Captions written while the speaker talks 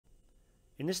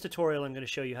In this tutorial, I'm going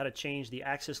to show you how to change the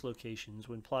axis locations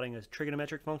when plotting a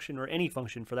trigonometric function, or any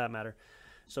function for that matter,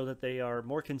 so that they are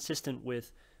more consistent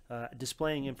with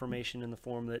displaying information in the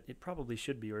form that it probably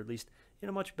should be, or at least in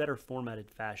a much better formatted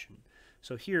fashion.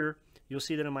 So here, you'll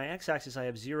see that on my x-axis I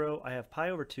have 0, I have pi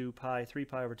over 2, pi, 3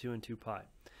 pi over 2, and 2 pi.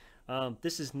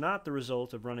 This is not the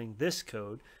result of running this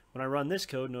code. When I run this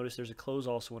code, notice there's a close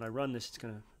also. When I run this, it's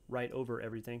going to write over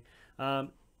everything.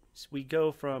 So we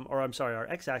go from, or I'm sorry, our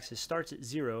x-axis starts at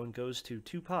 0 and goes to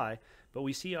 2 pi, but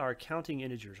we see our counting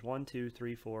integers 1, 2,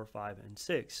 3, 4, 5, and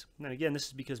 6. And again, this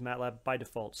is because MATLAB by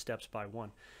default steps by 1.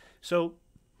 So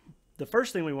the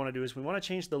first thing we want to do is we want to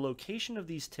change the location of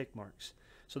these tick marks.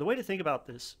 So the way to think about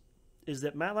this is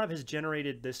that MATLAB has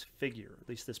generated this figure, at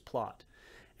least this plot.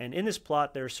 And in this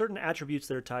plot, there are certain attributes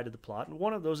that are tied to the plot, and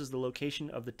one of those is the location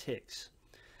of the ticks.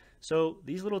 So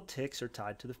these little ticks are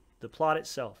tied to the plot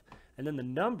itself. And then the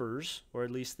numbers, or at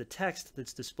least the text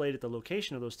that's displayed at the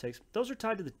location of those ticks, those are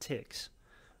tied to the ticks.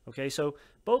 Okay, so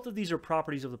both of these are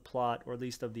properties of the plot, or at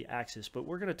least of the axis, but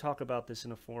we're going to talk about this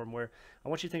in a form where I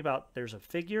want you to think about there's a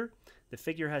figure, the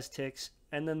figure has ticks,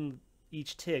 and then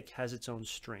each tick has its own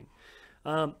string.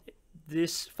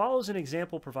 This follows an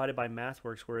example provided by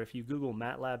MathWorks, where if you Google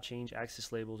MATLAB change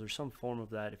axis labels or some form of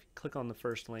that, if you click on the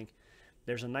first link,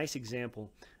 there's a nice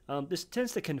example. This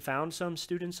tends to confound some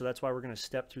students, so that's why we're going to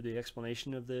step through the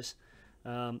explanation of this.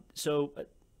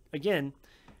 Again,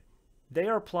 they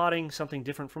are plotting something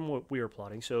different from what we are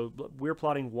plotting. So we're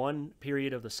plotting one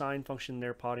period of the sine function.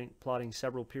 They're plotting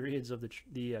several periods of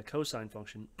the cosine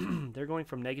function. They're going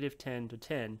from -10 to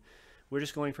 10. We're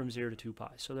just going from 0 to 2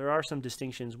 pi. So there are some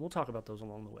distinctions. We'll talk about those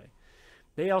along the way.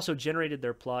 They also generated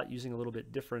their plot using a little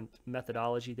bit different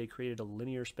methodology. They created a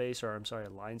linear space, or I'm sorry, a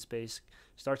line space.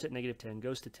 Starts at -10,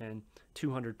 goes to 10,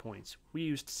 200 points. We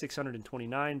used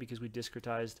 629 because we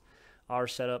discretized our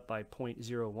setup by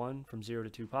 0.01 from 0 to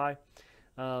 2 pi.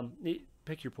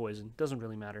 Pick your poison, doesn't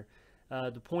really matter.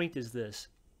 The point is this.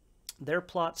 Their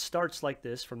plot starts like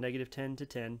this from -10 to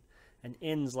 10 and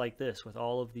ends like this with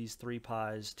all of these 3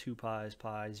 pi's, 2 pi's,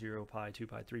 pi, 0 pi, 2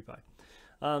 pi, 3 pi.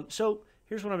 So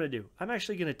here's what I'm going to do. I'm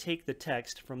actually going to take the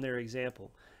text from their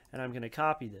example, and I'm going to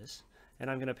copy this, and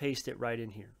I'm going to paste it right in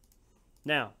here.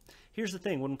 Now, here's the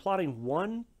thing. When plotting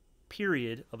one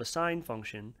period of a sine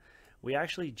function, we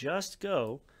actually just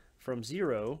go from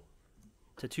 0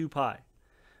 to 2 pi.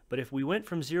 But if we went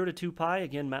from 0 to 2 pi,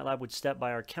 again, MATLAB would step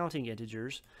by our counting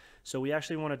integers. So we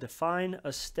actually want to define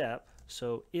a step.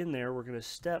 So in there, we're going to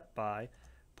step by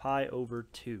pi over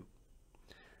 2.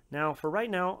 Now, for right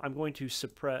now, I'm going to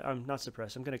I'm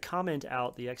going to comment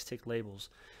out the xtick labels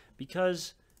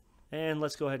because, and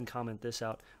let's go ahead and comment this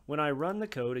out. When I run the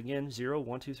code, again, 0,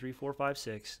 1, 2, 3, 4, 5,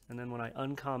 6, and then when I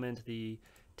uncomment the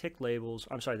tick labels,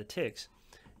 I'm sorry, the ticks,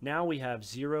 now we have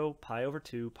 0, pi over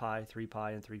 2, pi, 3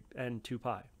 pi, and 2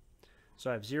 pi. So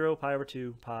I have 0, pi over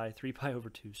 2, pi, 3 pi over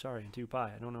 2, sorry, and 2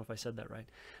 pi. I don't know if I said that right.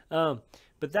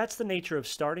 But that's the nature of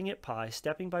starting at pi,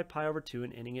 stepping by pi over 2,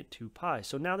 and ending at 2 pi.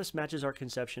 So now this matches our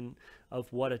conception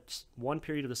of what one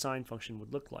period of the sine function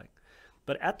would look like.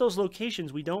 But at those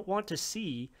locations, we don't want to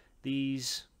see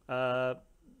these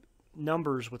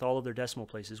numbers with all of their decimal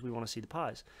places. We want to see the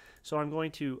pi's. So I'm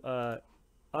going to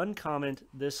uncomment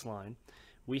this line.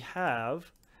 We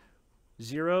have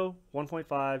 0,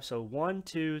 1.5, so 1,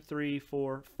 2, 3,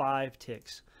 4, 5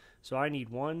 ticks. So I need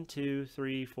 1, 2,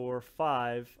 3, 4,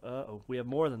 5, we have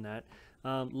more than that,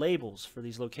 labels for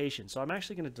these locations. So I'm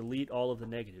actually going to delete all of the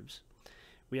negatives.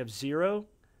 We have 0, and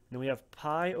then we have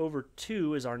pi over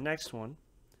 2 is our next one,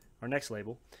 our next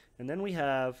label. And then we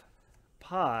have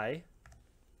pi.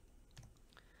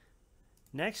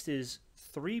 Next is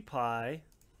 3 pi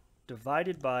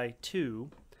divided by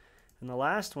 2. And the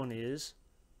last one is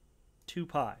 2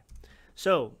 pi.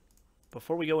 So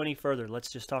before we go any further,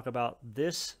 let's just talk about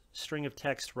this string of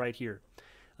text right here.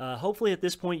 Hopefully at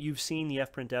this point you've seen the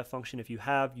fprintf function. If you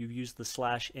have, you've used the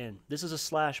 /n. This is a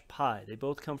 /pi. They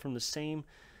both come from the same,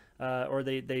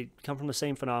 they come from the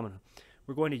same phenomena.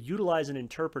 We're going to utilize an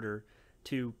interpreter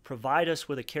to provide us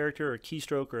with a character or a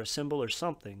keystroke or a symbol or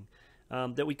something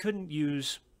that we couldn't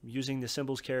use using the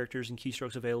symbols, characters, and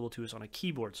keystrokes available to us on a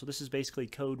keyboard. So this is basically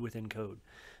code within code.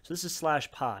 So this is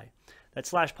 /pi. That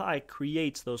 /pi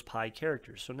creates those pi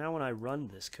characters. So now when I run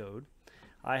this code,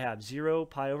 I have 0,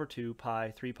 pi over 2,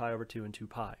 pi, 3 pi over 2, and 2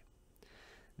 pi.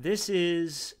 This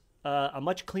is a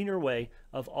much cleaner way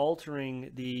of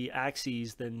altering the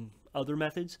axes than other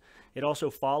methods. It also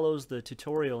follows the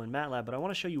tutorial in MATLAB, but I want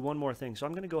to show you one more thing. So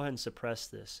I'm going to go ahead and suppress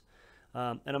this.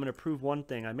 And I'm going to prove one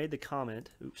thing. I made the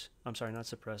comment, oops, I'm sorry, not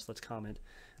suppress, let's comment.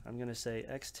 I'm going to say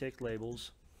xtick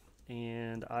labels,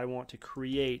 and I want to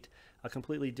create a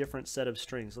completely different set of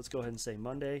strings. Let's go ahead and say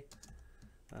Monday,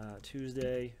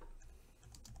 Tuesday,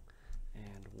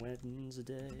 and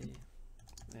Wednesday,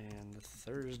 and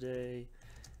Thursday,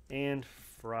 and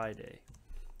Friday.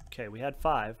 Okay, we had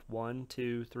 5. 1,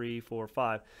 2, 3, 4,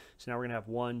 5. So now we're going to have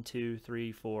 1, 2,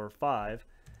 3, 4, 5.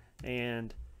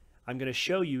 And I'm going to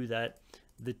show you that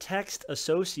the text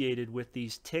associated with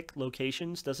these tick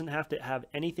locations doesn't have to have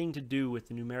anything to do with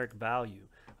the numeric value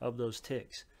of those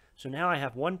ticks. So now I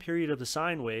have one period of the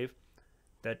sine wave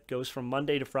that goes from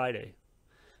Monday to Friday.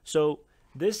 So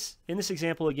in this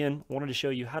example, again, I wanted to show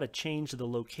you how to change the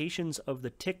locations of the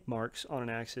tick marks on an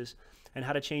axis and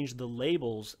how to change the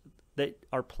labels that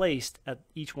are placed at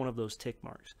each one of those tick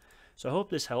marks. So I hope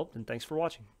this helped, and thanks for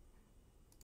watching.